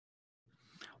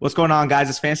What's going on, guys?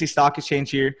 It's Fantasy Stock Exchange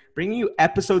here, bringing you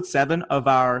episode 7 of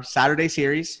our Saturday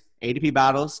series, ADP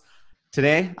Battles.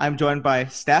 Today, I'm joined by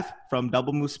Steph from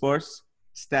Double Move Sports.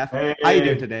 Steph, Hey, how you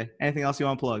doing today? Anything else you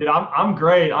want to plug? dude, I'm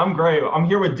great. I'm great. I'm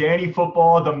here with Danny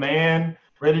Football, the man,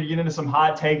 ready to get into some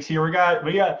hot takes here. We got.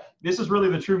 This is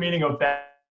really the true meaning of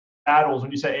battles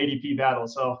when you say ADP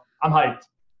battles. So I'm hyped.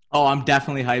 Oh, I'm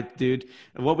definitely hyped, dude.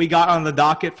 What we got on the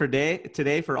docket for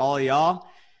today for all of y'all,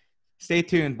 stay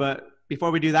tuned. But before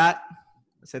we do that,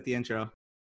 let's hit the intro.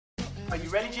 Are you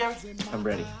ready, Jerry? I'm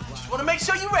ready. Just want to make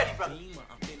sure you're ready, brother.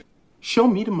 Show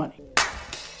me the money.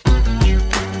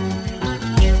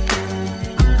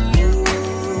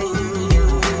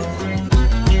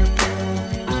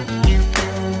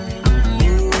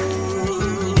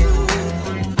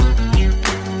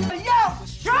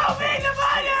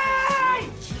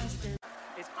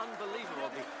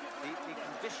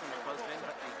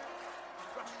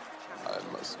 I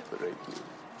must break you.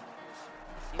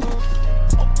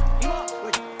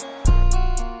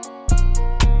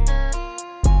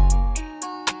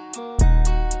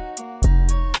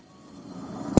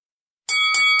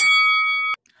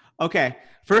 Okay,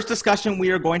 first discussion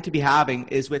we are going to be having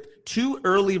is with two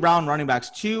early round running backs,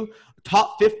 two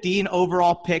top 15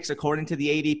 overall picks according to the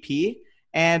ADP.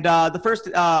 And the first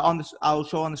I'll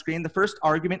show on the screen. The first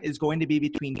argument is going to be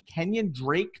between Kenyon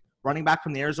Drake, running back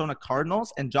from the Arizona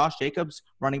Cardinals, and Josh Jacobs,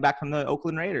 running back from the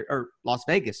Oakland Raiders or Las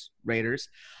Vegas Raiders.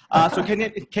 So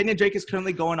Kenyon Drake is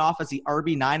currently going off as the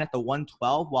RB9 at the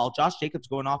 112, while Josh Jacobs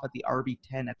going off at the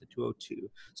RB10 at the 202.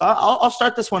 So I'll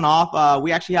start this one off.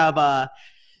 We actually have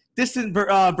distant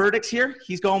verdicts here.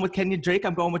 He's going with Kenyon Drake.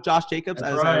 I'm going with Josh Jacobs,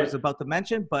 That's as right. I was about to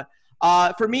mention. But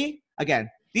for me, again,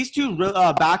 these two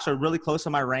backs are really close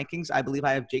on my rankings. I believe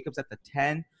I have Jacobs at the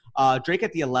 10, Drake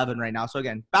at the 11 right now. So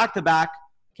again, back-to-back,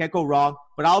 can't go wrong.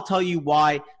 But I'll tell you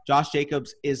why Josh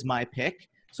Jacobs is my pick.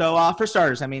 So for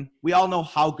starters, I mean, we all know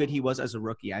how good he was as a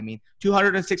rookie. I mean,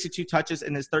 262 touches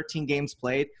in his 13 games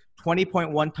played,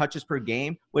 20.1 touches per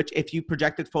game, which if you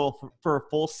projected for a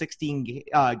full 16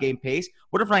 game pace,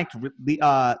 would have ranked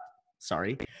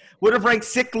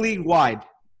sixth league wide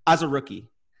as a rookie.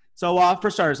 So for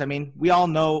starters, I mean, we all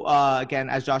know, again,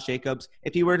 as Josh Jacobs,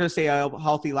 if he were to stay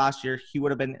healthy last year, he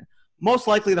would have been most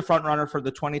likely the front runner for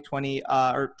the 2020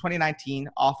 or 2019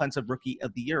 Offensive Rookie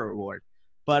of the Year award.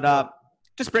 But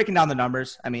just breaking down the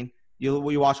numbers, I mean, you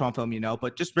watch him on film, you know,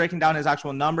 but just breaking down his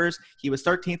actual numbers, he was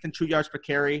 13th in true yards per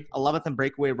carry, 11th in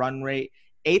breakaway run rate,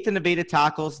 8th in evaded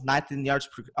tackles, 9th in yards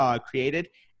created,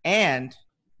 and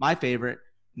my favorite,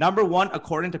 number 1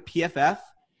 according to PFF,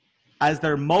 as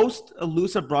their most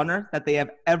elusive runner that they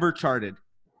have ever charted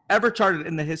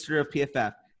in the history of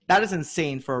PFF. That is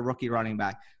insane for a rookie running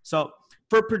back. So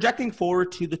for projecting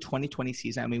forward to the 2020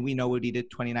 season, I mean, we know what he did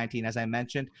 2019, as I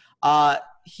mentioned.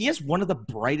 He is one of the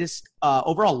brightest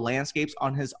overall landscapes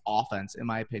on his offense, in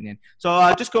my opinion.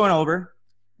 So just going over,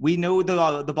 we know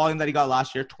the volume that he got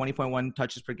last year, 20.1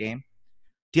 touches per game.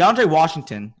 DeAndre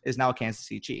Washington is now a Kansas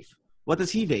City Chief. What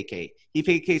does he vacate? He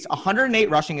vacates 108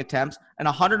 rushing attempts and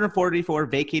 144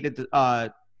 vacated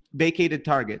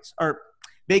touches.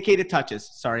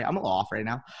 Sorry, I'm a little off right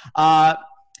now.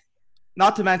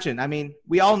 Not to mention, I mean,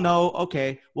 we all know,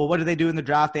 okay, well, what did they do in the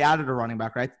draft? They added a running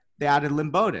back, right? They added Lynn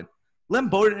Bowden. Lynn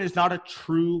Bowden is not a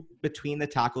true between the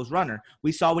tackles runner.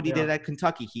 We saw what he did at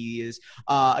Kentucky. He is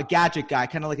a gadget guy,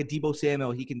 kind of like a Deebo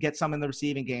Samuel. He can get some in the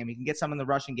receiving game. He can get some in the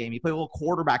rushing game. He played a little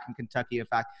quarterback in Kentucky, in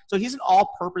fact. So he's an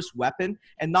all-purpose weapon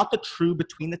and not the true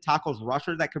between the tackles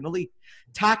rusher that can really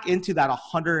tack into that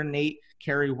 108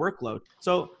 carry workload.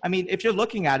 So, I mean, if you're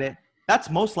looking at it, that's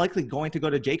most likely going to go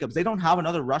to Jacobs. They don't have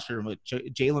another rusher with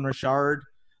Jalen Richard,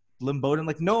 Lynn Bowden,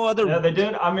 like no other. Yeah, they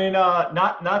did. I mean,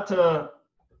 not to,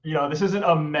 this isn't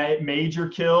a major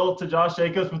kill to Josh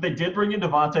Jacobs, but they did bring in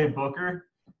Devontae Booker.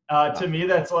 To me,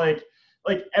 that's like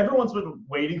everyone's been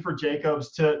waiting for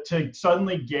Jacobs to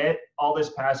suddenly get all this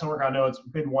passing work. I know it's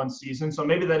been one season, so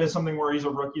maybe that is something where he's a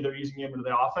rookie. They're using him into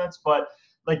the offense, but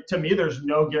like to me, there's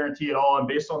no guarantee at all. And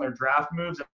based on their draft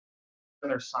moves and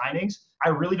their signings, I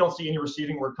really don't see any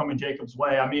receiving work coming Jacobs'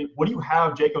 way. I mean, what do you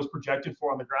have Jacobs projected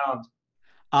for on the ground?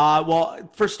 Well,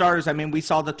 for starters, I mean, we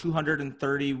saw the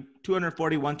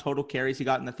 241 total carries he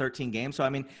got in the 13 games. So, I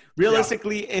mean,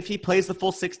 realistically, if he plays the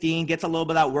full 16, gets a little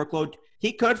bit of that workload,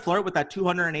 he could flirt with that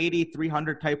 280,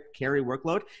 300 type carry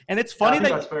workload. And it's funny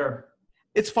that's fair.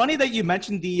 It's funny that you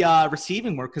mentioned the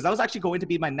receiving work, because that was actually going to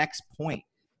be my next point.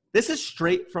 This is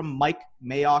straight from Mike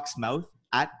Mayock's mouth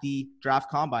at the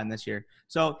draft combine this year.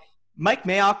 So Mike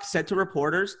Mayock said to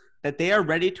reporters that they are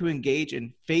ready to engage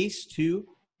in phase 2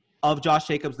 of Josh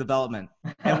Jacobs' development.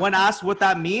 And when asked what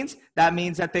that means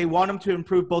that they want him to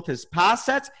improve both his pass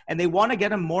sets and they want to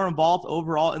get him more involved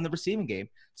overall in the receiving game.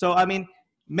 So, I mean,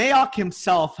 Mayock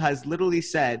himself has literally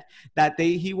said that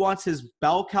he wants his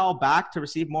bell cow back to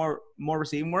receive more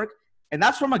receiving work. And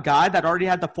that's from a guy that already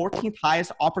had the 14th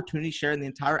highest opportunity share in the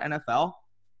entire NFL,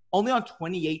 only on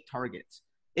 28 targets.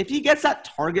 If he gets that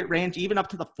target range, even up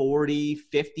to the 40,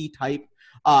 50 type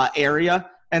area,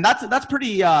 and that's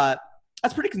pretty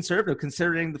conservative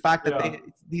considering the fact that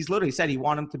he's literally said he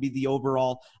wanted him to be the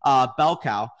overall bell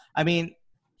cow. I mean,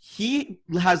 he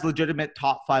has legitimate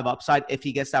top 5 upside if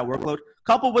he gets that workload,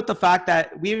 coupled with the fact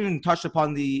that we even touched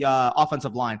upon the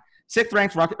offensive line. 6th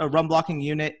ranked run blocking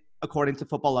unit, according to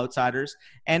Football Outsiders.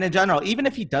 And in general, even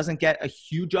if he doesn't get a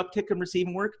huge uptick in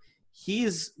receiving work,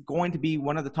 he's going to be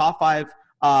one of the top 5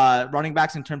 running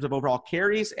backs in terms of overall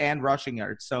carries and rushing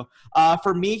yards. So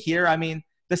for me here, I mean,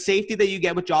 the safety that you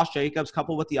get with Josh Jacobs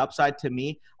coupled with the upside to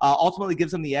me ultimately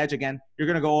gives him the edge. Again, you're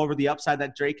going to go over the upside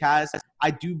that Drake has.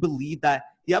 I do believe that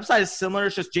the upside is similar.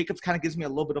 It's just Jacobs kind of gives me a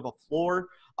little bit of a floor.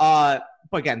 But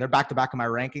again, they're back-to-back in my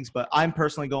rankings. But I'm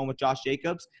personally going with Josh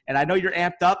Jacobs. And I know you're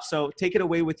amped up, so take it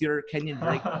away with your Kenyon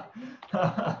Drake.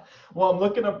 Well, I'm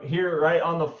looking up here right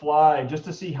on the fly just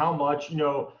to see how much,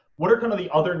 what are kind of the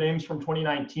other names from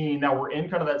 2019 that were in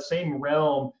kind of that same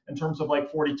realm in terms of like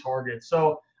 40 targets.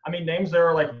 So, I mean, names there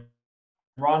are like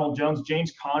Ronald Jones,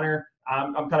 James Conner.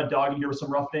 I'm kind of dogging here with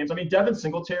some rough names. I mean, Devin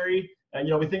Singletary,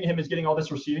 we think of him as getting all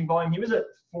this receiving volume. He was at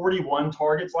 41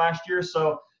 targets last year.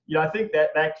 So, I think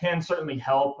that can certainly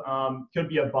help. Could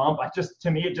be a bump.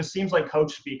 To me, it just seems like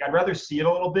coach speak. I'd rather see it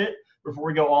a little bit before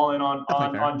we go all in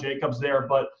on Jacobs there.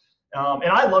 But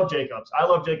and I love Jacobs. I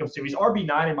love Jacobs too. He's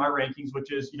RB9 in my rankings,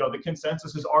 which is, the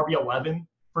consensus is RB11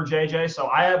 for JJ. So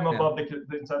I have him above the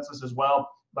consensus as well.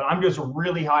 But I'm just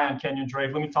really high on Kenyon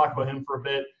Drake. Let me talk about him for a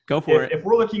bit. Go for it. If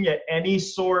we're looking at any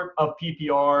sort of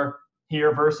PPR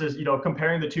here versus,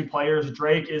 comparing the two players,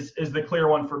 Drake is the clear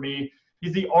one for me.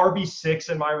 He's the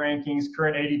RB6 in my rankings,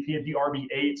 current ADP at the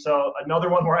RB8. So another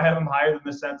one where I have him higher than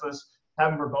the census,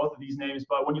 have him for both of these names.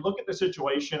 But when you look at the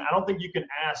situation, I don't think you can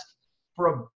ask for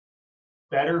a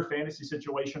better fantasy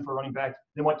situation for running back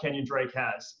than what Kenyon Drake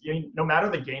has. No matter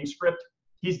the game script,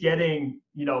 he's getting,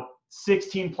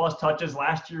 16 plus touches.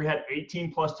 Last year he had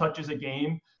 18 plus touches a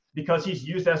game because he's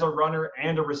used as a runner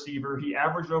and a receiver. He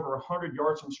averaged over 100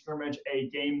 yards from scrimmage a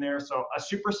game there. So a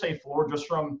super safe floor just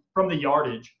from the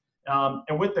yardage.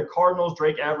 And with the Cardinals,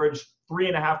 Drake averaged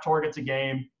 3.5 targets a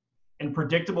game in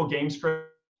predictable game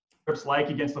scripts like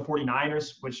against the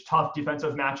 49ers, which tough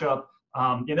defensive matchup.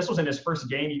 And this was in his first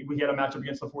game. We had a matchup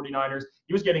against the 49ers.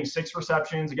 He was getting 6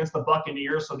 receptions against the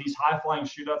Buccaneers. So these high-flying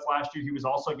shootouts last year, he was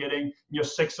also getting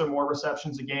 6 or more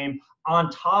receptions a game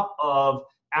on top of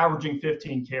averaging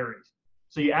 15 carries.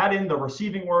 So you add in the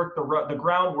receiving work, the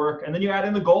ground work, and then you add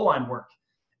in the goal line work.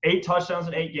 8 touchdowns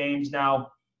in 8 games.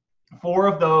 Now, 4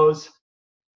 of those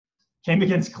came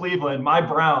against Cleveland, my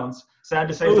Browns. Sad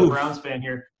to say, as a Browns fan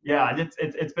here. Yeah,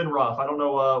 it's been rough. I don't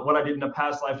know what I did in a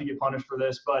past life to get punished for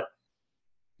this, but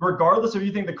regardless if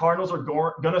you think the Cardinals are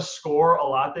going to score a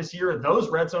lot this year, those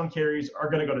red zone carries are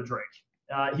going to go to Drake.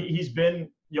 He's been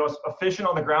efficient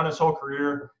on the ground his whole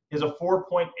career. He has a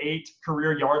 4.8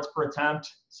 career yards per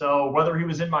attempt. So whether he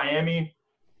was in Miami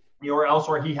or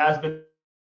elsewhere, he has been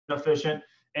efficient.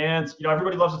 And,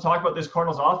 everybody loves to talk about this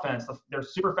Cardinals offense. They're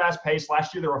super fast paced.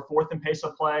 Last year, they were 4th in pace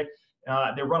of play.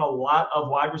 They run a lot of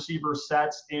wide receiver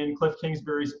sets in Cliff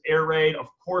Kingsbury's air raid. Of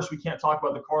course, we can't talk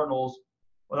about the Cardinals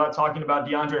without talking about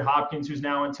DeAndre Hopkins, who's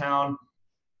now in town.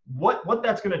 What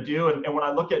that's going to do, and when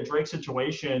I look at Drake's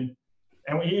situation,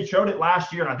 and he showed it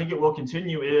last year, and I think it will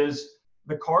continue, is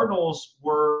the Cardinals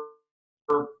were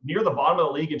near the bottom of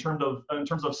the league in terms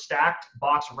of stacked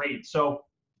box rate. So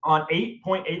on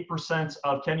 8.8%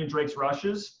 of Kenyon Drake's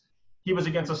rushes, he was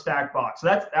against a stacked box. So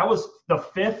that was the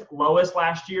 5th lowest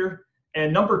last year.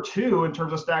 And number 2 in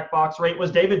terms of stacked box rate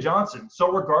was David Johnson.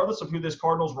 So regardless of who this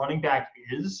Cardinals running back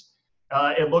is,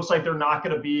 it looks like they're not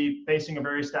going to be facing a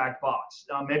very stacked box.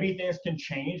 Maybe things can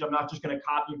change. I'm not just going to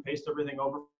copy and paste everything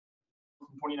over from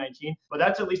 2019, but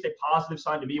that's at least a positive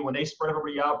sign to me. When they spread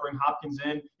everybody out, bring Hopkins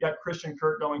in, you got Christian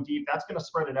Kirk going deep, that's going to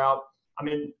spread it out. I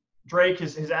mean, Drake,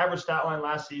 his average stat line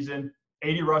last season,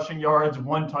 80 rushing yards,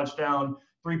 1 touchdown,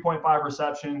 3.5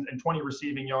 receptions, and 20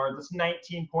 receiving yards. That's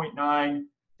 19.9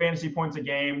 fantasy points a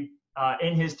game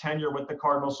in his tenure with the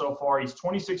Cardinals so far. He's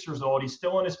 26 years old. He's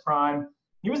still in his prime.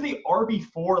 He was the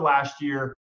RB4 last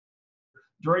year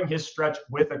during his stretch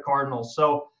with the Cardinals.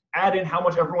 So add in how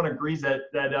much everyone agrees that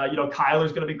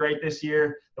Kyler's going to be great this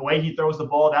year. The way he throws the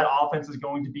ball, that offense is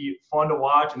going to be fun to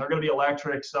watch, and they're going to be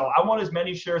electric. So I want as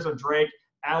many shares of Drake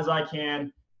as I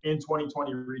can. in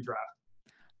 2020 redraft.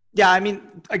 Yeah, I mean,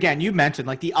 again, you mentioned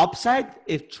like the upside.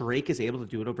 If Drake is able to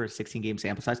do it over a 16-game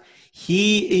sample size,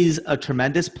 he is a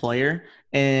tremendous player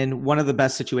in one of the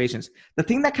best situations. The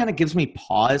thing that kind of gives me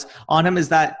pause on him is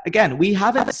that, again, we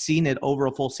haven't seen it over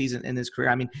a full season in his career.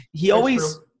 I mean, he That's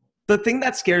always. true. The thing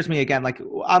that scares me, again, like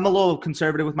I'm a little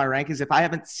conservative with my rankings. If I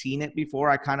haven't seen it before,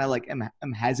 I kind of like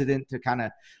am hesitant to kind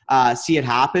of see it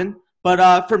happen.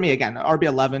 But for me, again,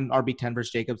 RB11, RB10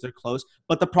 versus Jacobs, they're close.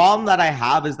 But the problem that I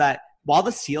have is that while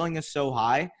the ceiling is so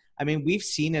high, I mean, we've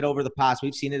seen it over the past.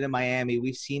 We've seen it in Miami.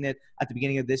 We've seen it at the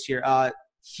beginning of this year.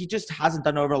 He just hasn't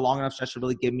done it over a long enough stretch to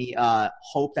really give me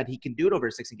hope that he can do it over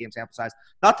a 60-game sample size.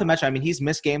 Not to mention, I mean, he's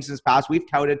missed games in his past. We've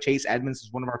touted Chase Edmonds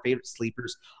as one of our favorite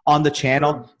sleepers on the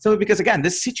channel. So because, again,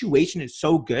 this situation is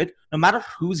so good, no matter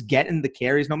who's getting the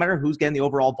carries, no matter who's getting the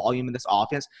overall volume in this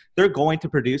offense, they're going to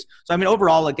produce. So, I mean,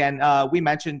 overall, again, we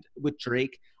mentioned with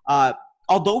Drake,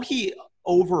 although he –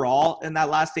 overall in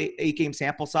that last eight game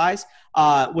sample size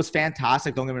was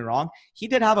fantastic, don't get me wrong, he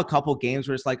did have a couple games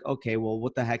where it's like, okay, well,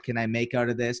 what the heck can I make out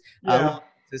of this?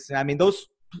 I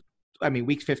mean,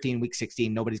 week 15, week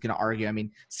 16, nobody's going to argue. I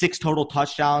mean, 6 total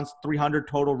touchdowns, 300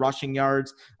 total rushing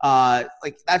yards.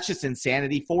 Like, that's just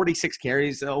insanity. 46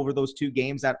 carries over those 2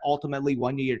 games that ultimately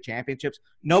won you your championships.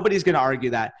 Nobody's going to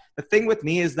argue that. The thing with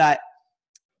me is that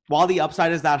while the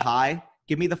upside is that high,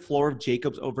 give me the floor of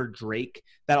Jacobs over Drake.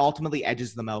 That ultimately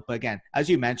edges them out. But again, as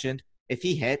you mentioned, if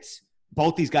he hits,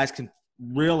 both these guys can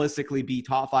realistically be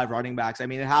top 5 running backs. I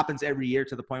mean, it happens every year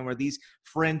to the point where these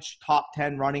fringe top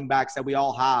 10 running backs that we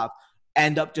all have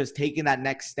end up just taking that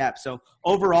next step. So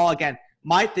overall, again,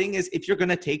 my thing is if you're going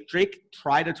to take Drake,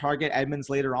 try to target Edmonds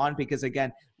later on because,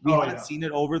 again, we haven't seen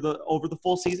it over the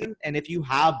full season. And if you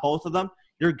have both of them,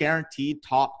 you're guaranteed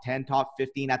top 10, top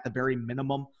 15 at the very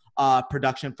minimum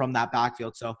production from that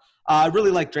backfield. So I really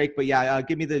like Drake, but yeah,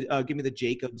 give me the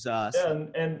Jacobs.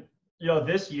 And you know,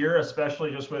 this year,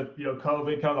 especially just with, you know,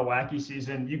 COVID, kind of the wacky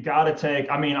season, you got to take,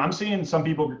 I mean, I'm seeing some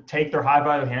people take their high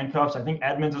value handcuffs. I think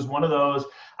Edmonds is one of those.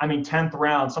 I mean, 10th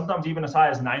round, sometimes even as high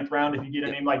as 9th round. If you get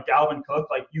a name like Dalvin Cook,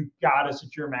 like you got to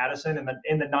secure Madison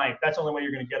in the 9th. That's the only way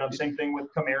you're going to get him. Same thing with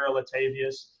Kamara,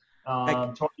 Latavius,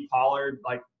 Tony Pollard.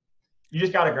 Like, you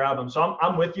just got to grab them. So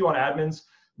I'm with you on Edmonds.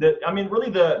 Really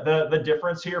the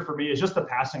difference here for me is just the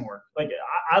passing work. Like,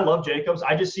 I love Jacobs.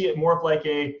 I just see it more of like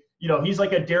a, you know, he's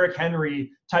like a Derrick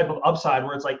Henry type of upside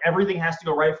where it's like everything has to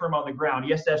go right for him on the ground. He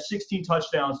has to have 16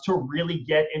 touchdowns to really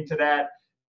get into that,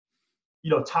 you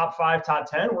know, top 5, top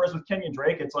 10. Whereas with Kenyon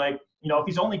Drake, it's like, you know, if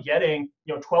he's only getting,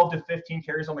 you know, 12 to 15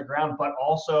 carries on the ground, but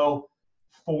also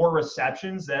 4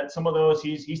 receptions, that some of those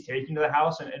he's taking to the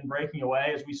house and breaking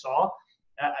away, as we saw.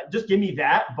 Just give me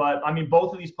that. But, I mean,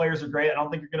 both of these players are great. I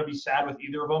don't think you're going to be sad with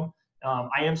either of them.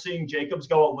 I am seeing Jacobs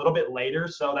go a little bit later.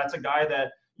 So that's a guy that,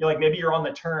 you know, like maybe you're on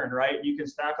the turn, right? You can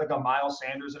stack like a Miles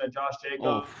Sanders and a Josh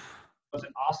Jacobs,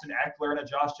 an Austin Eckler and a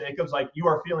Josh Jacobs. Like, you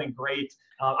are feeling great.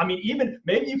 I mean, even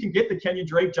maybe you can get the Kenyon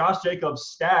Drake, Josh Jacobs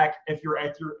stack if you're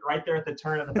right there at the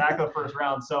turn of the back of first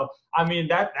round. So, I mean,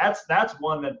 that's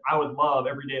one that I would love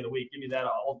every day of the week. Give me that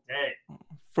all day.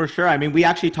 For sure. I mean, we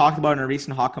actually talked about in a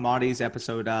recent Hot Commodities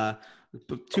episode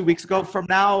 2 weeks ago from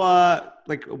now,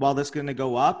 while this is going to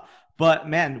go up. But,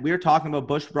 man, we were talking about,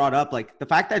 Bush brought up, like, the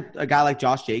fact that a guy like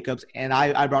Josh Jacobs and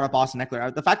I brought up Austin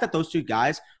Eckler, the fact that those 2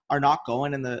 guys are not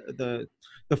going in the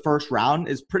first round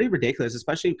is pretty ridiculous,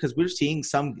 especially because we're seeing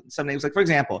some names. Like, for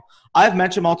example, I've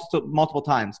mentioned multiple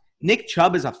times, Nick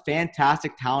Chubb is a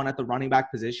fantastic talent at the running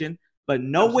back position, but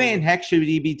no way in heck should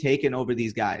he be taken over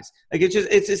these guys. Like,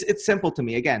 it's simple to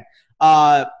me. Again,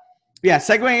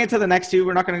 segueing into the next 2,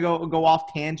 we're not going to go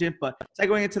off tangent, but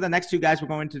segueing into the next 2 guys we're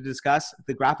going to discuss,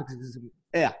 the graphics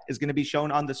is going to be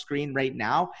shown on the screen right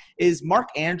now, is Mark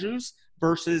Andrews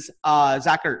versus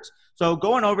Zach Ertz. So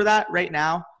going over that right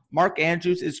now, Mark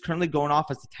Andrews is currently going off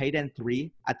as the tight end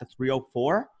 3 at the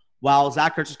 304, while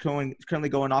Zach Ertz is currently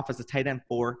going off as the tight end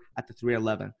 4 at the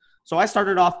 311. So I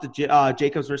started off the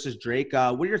Jacobs versus Drake.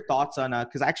 What are your thoughts on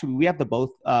because actually we have both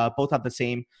have the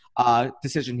same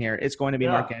decision here. It's going to be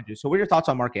Mark Andrews. So what are your thoughts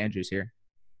on Mark Andrews here?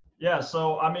 Yeah,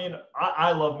 so I mean,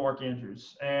 I love Mark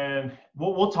Andrews, and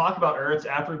we'll talk about Ertz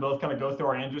after we both kind of go through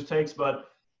our Andrews takes. But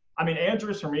I mean,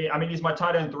 Andrews for me, I mean, he's my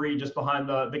tight end 3 just behind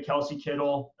the Kelsey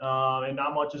Kittle, and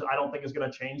not much I don't think is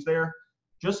going to change there.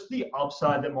 Just the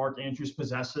upside that Mark Andrews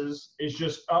possesses is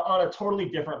just on a totally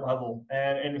different level.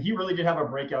 And he really did have a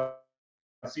breakout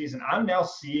season. I'm now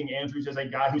seeing Andrews as a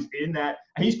guy who's in that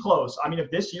 – he's close. I mean, if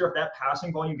that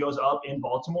passing volume goes up in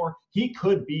Baltimore, he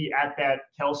could be at that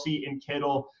Kelsey and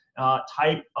Kittle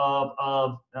type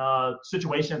of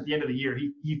situation at the end of the year.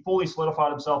 He fully solidified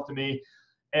himself to me.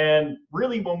 And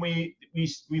really, when we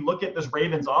look at this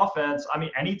Ravens offense, I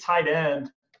mean, any tight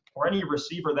end or any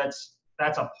receiver that's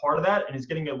a part of that and is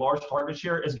getting a large target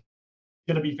share is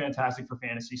going to be fantastic for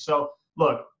fantasy. So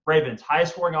look, Ravens,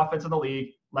 highest scoring offense in the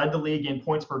league, led the league in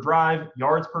points per drive,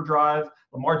 yards per drive.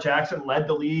 Lamar Jackson led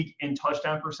the league in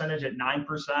touchdown percentage at 9%.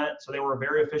 So they were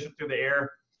very efficient through the air.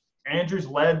 Andrews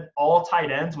led all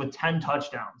tight ends with 10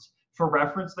 touchdowns. For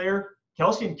reference there,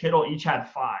 Kelsey and Kittle each had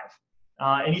 5.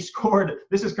 And he scored,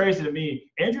 this is crazy to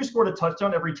me, Andrews scored a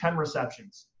touchdown every 10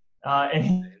 receptions. I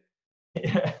think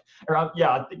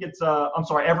it's,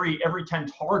 every 10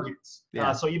 targets.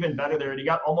 Yeah. So even better there. And he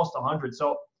got almost 100.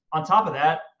 So on top of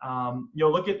that,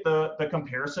 look at the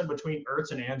comparison between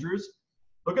Ertz and Andrews.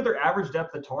 Look at their average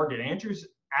depth of target. Andrews'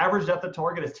 average depth of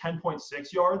target is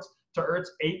 10.6 yards to Ertz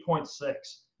 8.6. And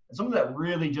something that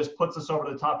really just puts us over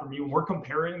the top for me when we're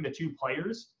comparing the two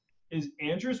players is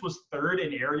Andrews was third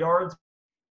in air yards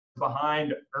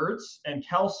behind Ertz and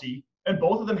Kelsey, and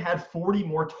both of them had 40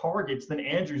 more targets than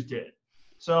Andrews did.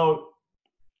 So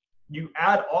you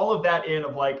add all of that in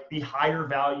of like the higher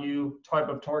value type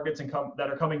of targets that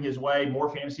are coming his way,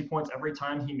 more fantasy points every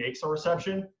time he makes a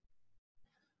reception.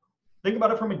 Think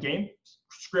about it from a game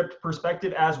script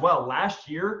perspective as well. Last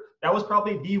year, that was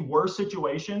probably the worst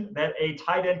situation that a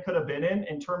tight end could have been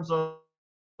in terms of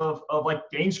like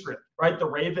game script, right? The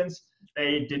Ravens,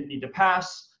 they didn't need to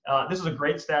pass. This is a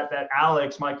great stat that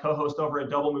Alex, my co-host over at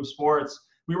Double Move Sports,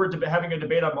 we were having a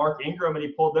debate on Mark Ingram, and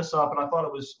he pulled this up, and I thought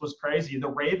it was crazy. The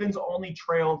Ravens only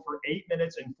trailed for 8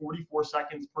 minutes and 44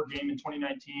 seconds per game in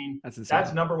 2019. That's insane.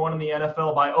 That's number 1 in the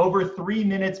NFL by over 3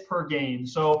 minutes per game.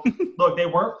 So, look, they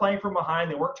weren't playing from behind.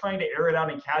 They weren't trying to air it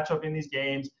out and catch up in these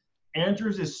games.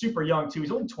 Andrews is super young, too.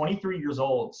 He's only 23 years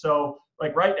old. So,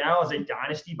 like right now, as a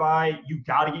dynasty buy, you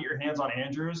got to get your hands on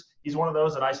Andrews. He's one of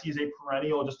those that I see as a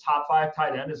perennial, just top 5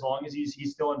 tight end as long as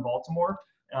he's still in Baltimore.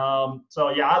 So,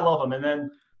 yeah, I love him. And then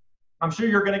I'm sure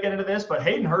you're going to get into this, but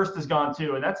Hayden Hurst is gone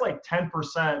too, and that's like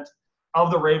 10%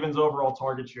 of the Ravens' overall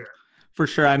target share. For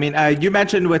sure. I mean, you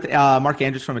mentioned with Mark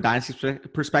Andrews from a dynasty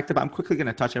perspective, I'm quickly going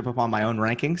to touch up upon my own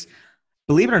rankings.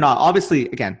 Believe it or not, obviously,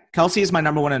 again, Kelsey is my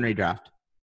number 1 in redraft.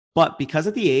 But because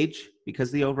of the age, because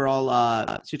of the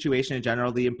overall situation in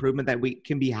general, the improvement that we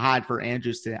can be had for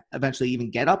Andrews to eventually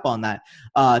even get up on that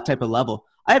type of level,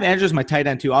 I have Andrews my tight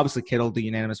end too. Obviously, Kittle, the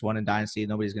unanimous 1 in Dynasty.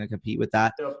 Nobody's going to compete with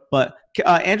that. Yep. But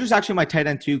Andrews actually my tight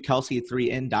end 2, Kelsey 3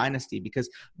 in Dynasty. Because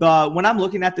when I'm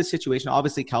looking at this situation,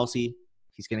 obviously Kelsey,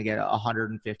 he's going to get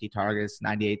 150 targets,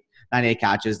 98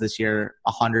 catches this year,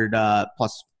 100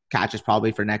 plus catches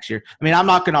probably for next year. I mean, I'm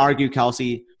not going to argue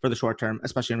Kelsey for the short term,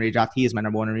 especially in redraft. He is my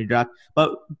number 1 in redraft.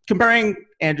 But comparing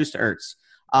Andrews to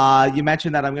Ertz, you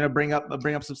mentioned that I'm going to bring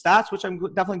up some stats, which I'm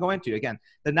definitely going to. Again,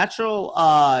 the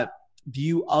natural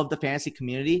view of the fantasy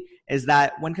community is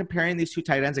that when comparing these two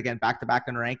tight ends, again, back-to-back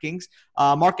in rankings,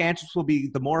 Mark Andrews will be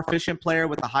the more efficient player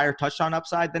with a higher touchdown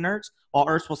upside than Ertz, while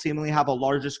Ertz will seemingly have a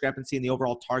larger discrepancy in the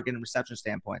overall target and reception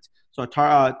standpoints. So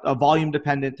a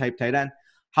volume-dependent type tight end.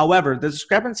 However, the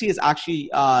discrepancy is actually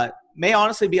may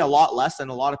honestly be a lot less than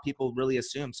a lot of people really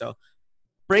assume. So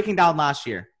breaking down last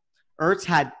year, Ertz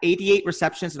had 88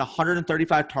 receptions and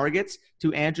 135 targets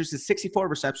to Andrews' 64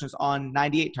 receptions on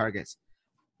 98 targets.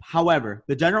 However,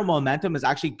 the general momentum is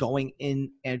actually going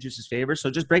in Andrews' favor. So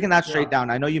just breaking that straight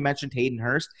down, I know you mentioned Hayden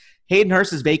Hurst. Hayden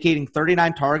Hurst is vacating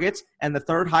 39 targets and the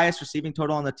third highest receiving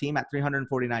total on the team at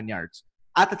 349 yards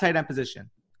at the tight end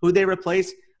position. Who they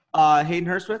replace Hayden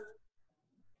Hurst with?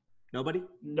 Nobody?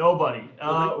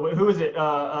 Who is it?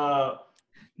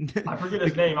 I forget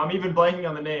his name. I'm even blanking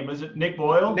on the name. Is it Nick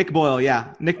Boyle? Nick Boyle,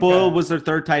 yeah. Nick Boyle was their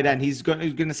third tight end. He's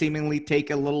going to seemingly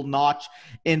take a little notch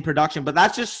in production, but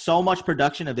that's just so much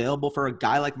production available for a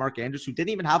guy like Mark Andrews, who didn't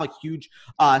even have a huge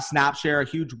snap share, a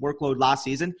huge workload last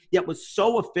season, yet was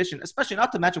so efficient, especially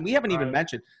not to mention, we haven't even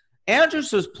mentioned,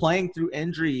 Andrews was playing through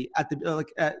injury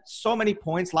at so many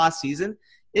points last season.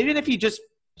 Even if he just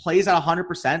plays at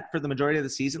 100% for the majority of the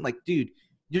season, like, dude,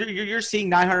 you're seeing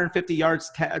 950 yards,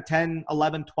 10,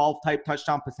 11, 12 type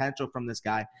touchdown potential from this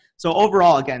guy. So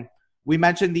overall, again, we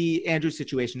mentioned the Andrews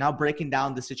situation. Now breaking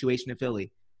down the situation in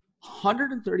Philly.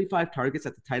 135 targets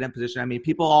at the tight end position. I mean,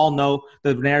 people all know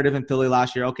the narrative in Philly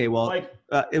last year. Okay, well,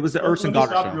 it was the Ertz and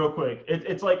Goddard show. Real quick.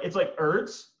 It's like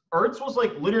Ertz. Ertz was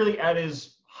like literally at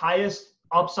his highest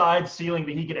upside ceiling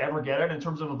that he could ever get at in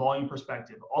terms of a volume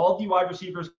perspective. All the wide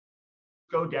receivers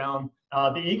go down.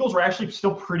 The Eagles were actually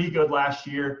still pretty good last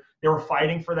year. They were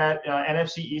fighting for that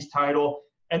NFC East title.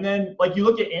 And then, like, you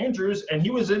look at Andrews, and he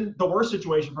was in the worst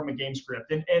situation from a game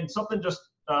script. And something just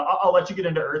I'll let you get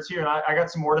into Ertz here, and I got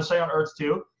some more to say on Ertz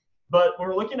too. But when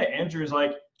we're looking at Andrews,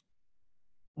 like,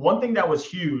 one thing that was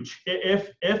huge,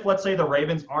 if let's say the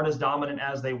Ravens aren't as dominant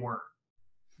as they were,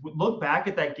 look back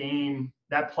at that game,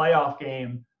 that playoff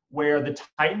game where the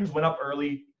Titans went up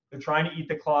early. They're trying to eat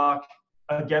the clock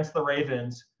against the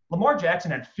Ravens. Lamar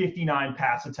Jackson had 59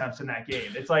 pass attempts in that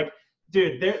game. It's like,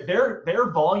 dude,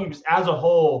 their volumes as a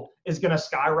whole is going to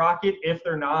skyrocket if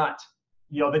they're not,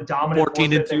 the dominant force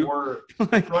that they were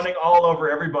running all over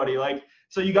everybody. Like,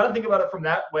 so you got to think about it from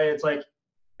that way. It's like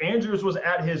Andrews was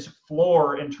at his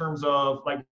floor in terms of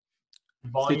like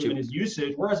volume and his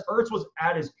usage, whereas Ertz was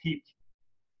at his peak.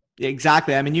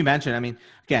 Exactly. I mean, you mentioned,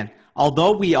 again,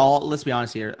 although let's be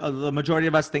honest here, the majority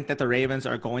of us think that the Ravens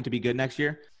are going to be good next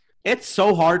year. It's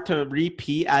so hard to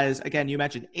repeat as, again, you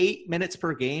mentioned 8 minutes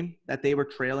per game that they were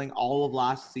trailing all of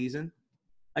last season.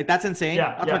 Like, that's insane.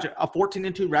 Yeah. A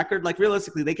 14-2 record. Like,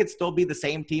 realistically, they could still be the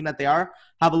same team that they are,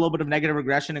 have a little bit of negative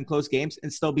regression in close games,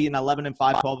 and still be an 11-5,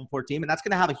 12-4 team. And that's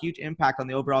going to have a huge impact on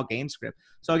the overall game script.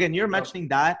 So, again, you're mentioning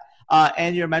that.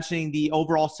 And you're mentioning the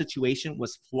overall situation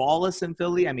was flawless in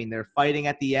Philly. I mean, they're fighting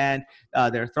at the end.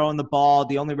 They're throwing the ball.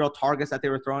 The only real targets that they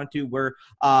were throwing to were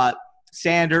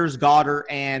Sanders, Goddard,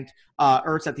 and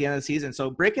Ertz at the end of the season.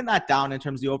 So breaking that down in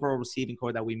terms of the overall receiving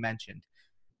core that we mentioned,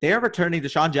 they are returning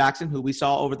Deshaun Jackson, who we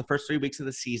saw over the first 3 weeks of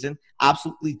the season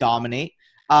absolutely dominate.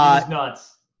 He's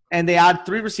nuts. And they had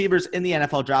 3 receivers in the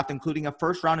NFL draft, including a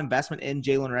first-round investment in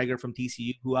Jalen Reagor from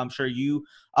TCU, who I'm sure you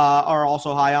are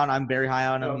also high on. I'm very high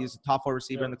on him. He's a top 4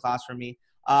 receiver in the class for me.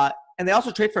 And they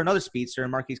also trade for another speedster,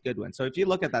 Marquise Goodwin. So if you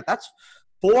look at that, that's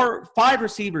 5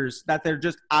 receivers that they're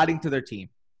just adding to their team.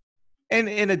 And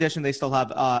in addition, they still have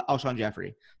Alshon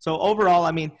Jeffrey. So overall,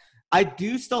 I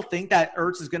do still think that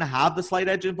Ertz is going to have the slight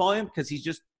edge in volume because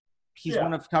he's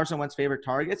one of Carson Wentz's favorite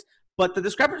targets. But the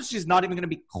discrepancy is not even going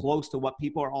to be close to what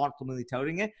people are ultimately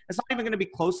touting it. It's not even going to be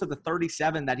close to the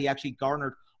 37 that he actually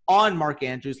garnered on Mark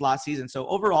Andrews last season. So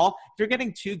overall, if you're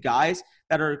getting 2 guys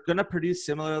that are going to produce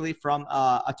similarly from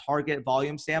a target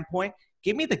volume standpoint,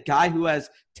 give me the guy who has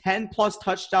 10-plus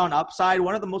touchdown upside,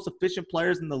 one of the most efficient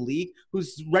players in the league,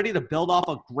 who's ready to build off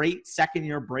a great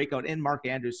second-year breakout in Mark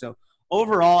Andrews. So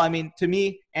overall, to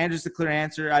me, Andrews is the clear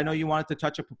answer. I know you wanted to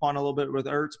touch up upon a little bit with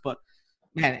Ertz, but,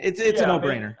 man, it's a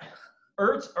no-brainer.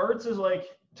 Ertz is like,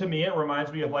 to me, it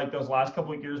reminds me of like those last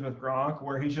couple of years with Gronk,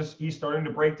 where he's starting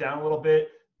to break down a little bit.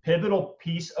 Pivotal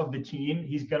piece of the team.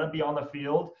 He's going to be on the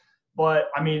field. But,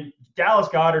 Dallas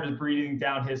Goedert is breathing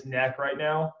down his neck right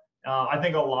now. I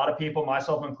think a lot of people,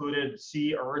 myself included,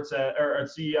 see Ertz or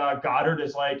see Goddard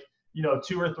as like,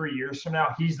 2 or 3 years from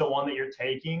now, he's the one that you're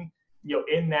taking,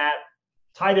 in that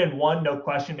tight end 1, no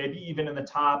question, maybe even in the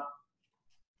top,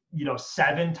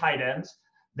 7 tight ends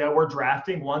that we're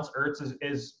drafting once Ertz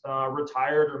is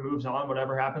retired or moves on,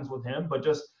 whatever happens with him. But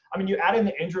just, you add in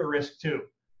the injury risk too,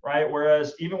 right?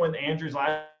 Whereas even when Andrews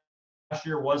last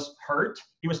year was hurt,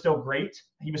 he was still great.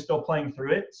 He was still playing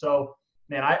through it. So,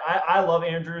 man, I love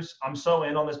Andrews. I'm so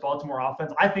in on this Baltimore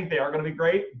offense. I think they are going to be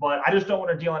great, but I just don't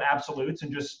want to deal in absolutes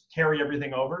and just carry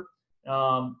everything over.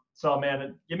 So,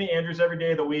 man, give me Andrews every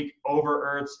day of the week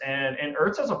over Ertz. And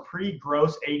Ertz has a pretty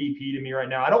gross ADP to me right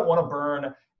now. I don't want to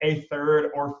burn a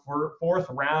 3rd or 4th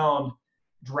round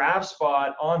draft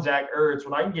spot on Zach Ertz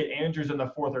when I can get Andrews in the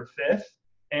 4th or 5th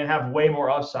and have way more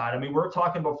upside. We're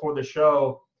talking before the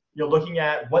show, looking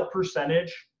at what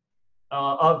percentage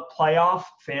of playoff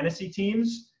fantasy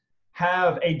teams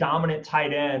have a dominant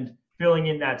tight end filling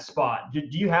in that spot. Do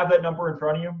you have that number in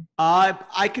front of you?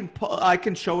 I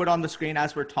can show it on the screen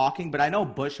as we're talking, but I know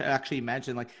Bush actually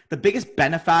mentioned like the biggest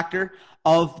benefactor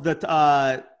of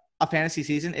the a fantasy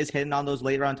season is hitting on those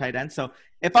late round tight ends. So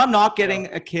if I'm not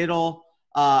getting a Kittle,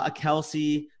 a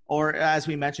Kelsey, or as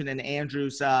we mentioned, an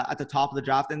Andrews at the top of the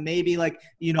draft, and maybe like,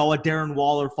 a Darren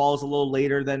Waller falls a little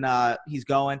later than he's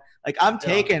going. Like I'm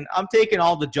taking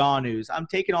all the Johnnus. I'm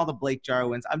taking all the Blake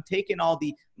Jarwins. I'm taking all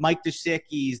the Mike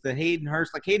Gesicki's, the Hayden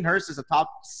Hurst. Like Hayden Hurst is a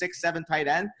top 6-7 tight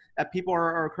end that people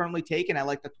are currently taking at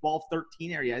like the 12-13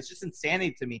 area. It's just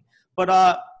insanity to me.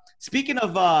 But speaking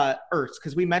of Ertz,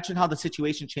 because we mentioned how the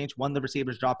situation changed when the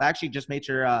receivers dropped, I actually just made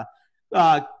sure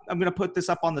I'm going to put this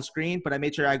up on the screen, but I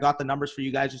made sure I got the numbers for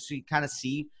you guys just so you kind of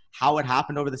see how it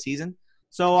happened over the season.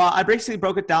 So I basically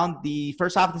broke it down the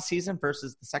first half of the season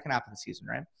versus the second half of the season,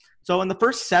 right? So in the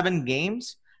first 7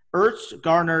 games, Ertz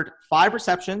garnered 5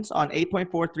 receptions on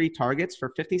 8.43 targets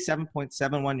for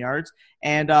 57.71 yards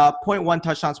and 0.1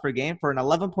 touchdowns per game for an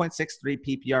 11.63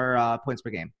 PPR points per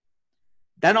game.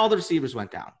 Then all the receivers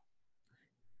went down.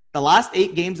 The last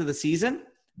 8 games of the season,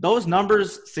 those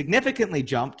numbers significantly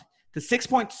jumped to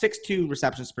 6.62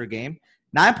 receptions per game,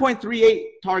 9.38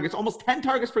 targets, almost 10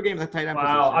 targets per game at the tight end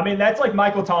position. Wow. I mean, that's like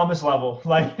Michael Thomas level.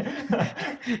 Like,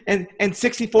 and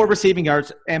 64 receiving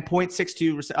yards and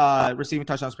 0.62 receiving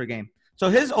touchdowns per game. So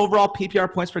his overall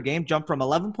PPR points per game jumped from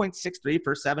 11.63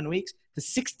 for 7 weeks to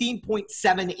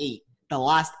 16.78 the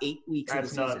last 8 weeks of the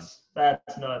season.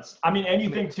 That's nuts. I mean, and you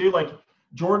think too, like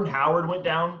Jordan Howard went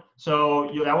down.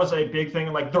 So that was a big thing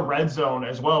in like the red zone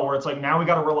as well, where it's like now we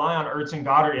got to rely on Ertz and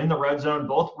Goddard in the red zone.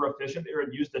 Both were efficient. They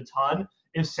were used a ton.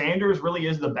 If Sanders really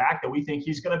is the back that we think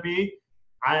he's going to be,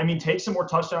 I mean, take some more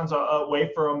touchdowns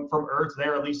away from Ertz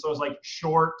there, at least those like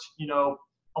short,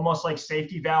 almost like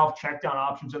safety valve check down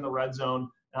options in the red zone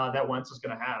that Wentz is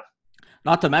going to have.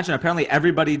 Not to mention, apparently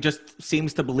everybody just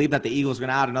seems to believe that the Eagles are going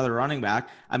to add another running back.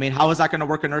 I mean, how is that going to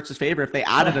work in Ertz's favor if they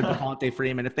added a Devontae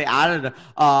Freeman, if they added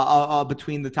a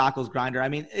between the tackles grinder? I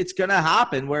mean, it's going to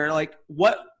happen where, like,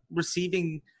 what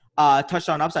receiving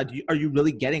touchdown upside are you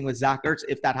really getting with Zach Ertz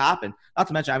if that happened? Not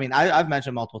to mention, I mean, I've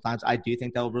mentioned multiple times, I do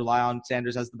think they'll rely on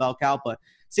Sanders as the bell cow, but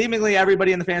seemingly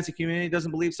everybody in the fantasy community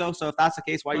doesn't believe so. So if that's the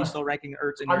case, why are you still ranking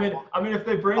Ertz in your I mean, if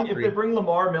they bring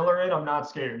Lamar Miller in, I'm not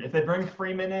scared. If they bring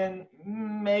Freeman in,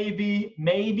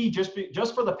 maybe just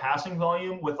for the passing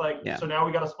volume with so now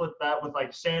we got to split that with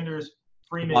like Sanders,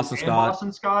 Freeman,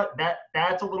 Boston Scott.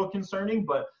 That's a little concerning,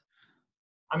 but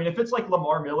I mean, if it's like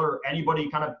Lamar Miller or anybody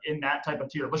kind of in that type of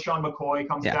tier, LaShawn McCoy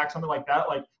comes back, something like that,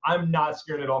 like I'm not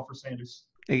scared at all for Sanders.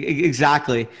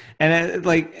 Exactly. And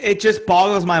it just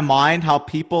boggles my mind how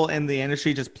people in the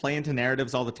industry just play into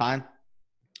narratives all the time.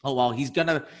 Oh, well, he's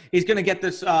gonna get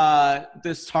this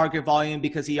this target volume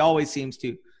because he always seems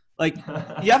to. Like,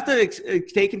 you have to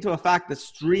take into effect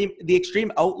the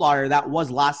extreme outlier that was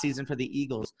last season for the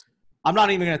Eagles. I'm not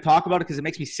even going to talk about it because it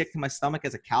makes me sick to my stomach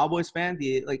as a Cowboys fan.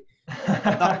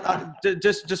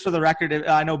 Just for the record,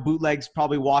 I know Bootleg's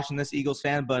probably watching this Eagles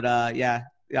fan, but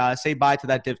say bye to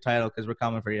that div title because we're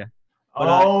coming for you.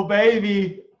 But,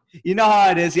 baby. You know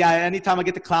how it is. Yeah, anytime I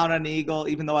get to clown on an Eagle,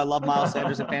 even though I love Miles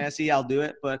Sanders in fantasy, I'll do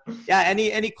it. But, yeah,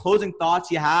 any closing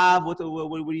thoughts you have? What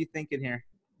are you thinking here?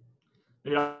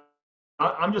 Yeah,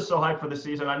 I'm just so hyped for the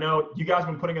season. I know you guys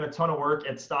have been putting in a ton of work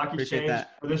at Stock Exchange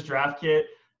for this draft kit.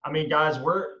 I mean, guys,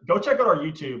 go check out our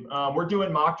YouTube. We're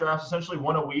doing mock drafts, essentially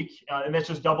one a week, and that's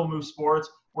just Double Move Sports.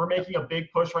 We're making a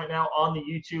big push right now on the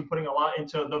YouTube, putting a lot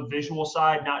into the visual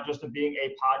side, not just of being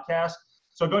a podcast.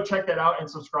 So go check that out and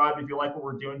subscribe if you like what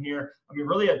we're doing here. I mean,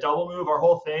 really at Double Move, our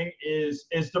whole thing is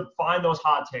to find those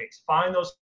hot takes, find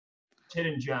those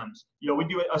hidden gems. We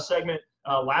do a segment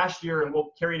last year, and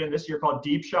we'll carry it in this year, called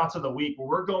Deep Shots of the Week, where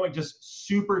we're going just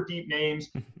super deep names.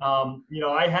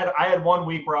 I had 1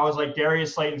 week where I was like,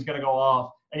 Darius Slayton's going to go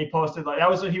off, and he posted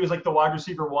he was like the wide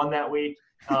receiver 1 that week.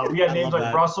 We had names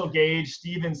like Russell Gage,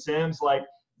 Steven Sims. Like,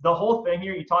 the whole thing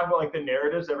here, you talk about like the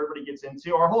narratives everybody gets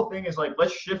into. Our whole thing is like,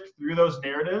 let's shift through those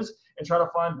narratives and try to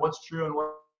find what's true and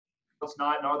what's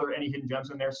not, and are there any hidden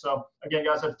gems in there? So again,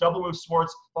 guys, that's Double Move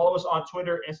Sports. Follow us on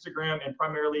Twitter, Instagram, and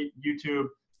primarily YouTube.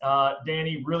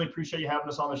 Danny, really appreciate you having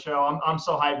us on the show. I'm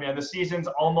so hyped, man. The season's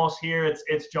almost here.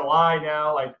 It's July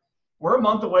now. Like, we're a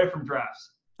month away from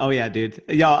drafts. Oh yeah, dude.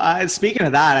 Yo, speaking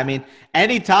of that, I mean,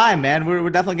 anytime, man. We're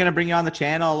definitely gonna bring you on the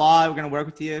channel a lot. We're gonna work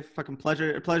with you. Fucking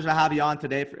pleasure to have you on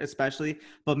today, especially.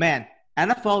 But man,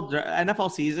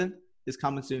 NFL season is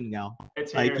coming soon now.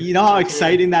 It's like, here. You know how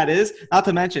exciting that is. Not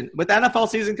to mention, with NFL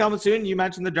season coming soon, you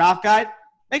mentioned the draft guide.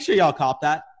 Make sure y'all cop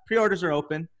that. Pre-orders are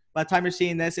open. By the time you're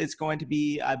seeing this, it's going to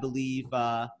be, I believe,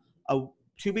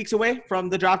 2 weeks away from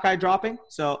the draft guide dropping.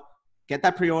 So get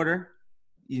that pre-order.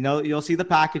 You'll see the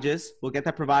packages. We'll get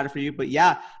that provided for you. But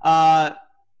yeah,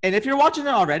 and if you're watching it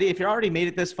already, if you're already made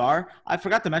it this far, I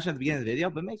forgot to mention at the beginning of the video,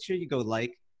 but make sure you go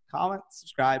like, comment,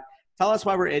 subscribe. Tell us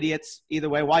why we're idiots. Either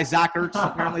way, why Zach Ertz is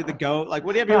apparently the GOAT. Like,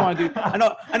 whatever you want to do.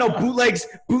 I know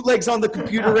bootlegs on the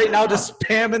computer right now, just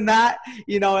spamming that.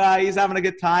 He's having a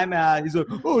good time. He's like,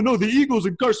 oh no, the Eagles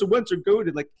and Carson Wentz are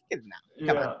goated. Like, get it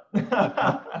now. Come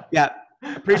on. Yeah.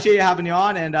 Appreciate you having you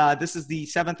on. And this is the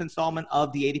 7th installment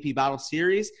of the ADP Battle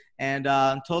Series. And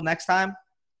until next time,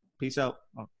 peace out.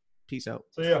 See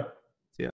ya.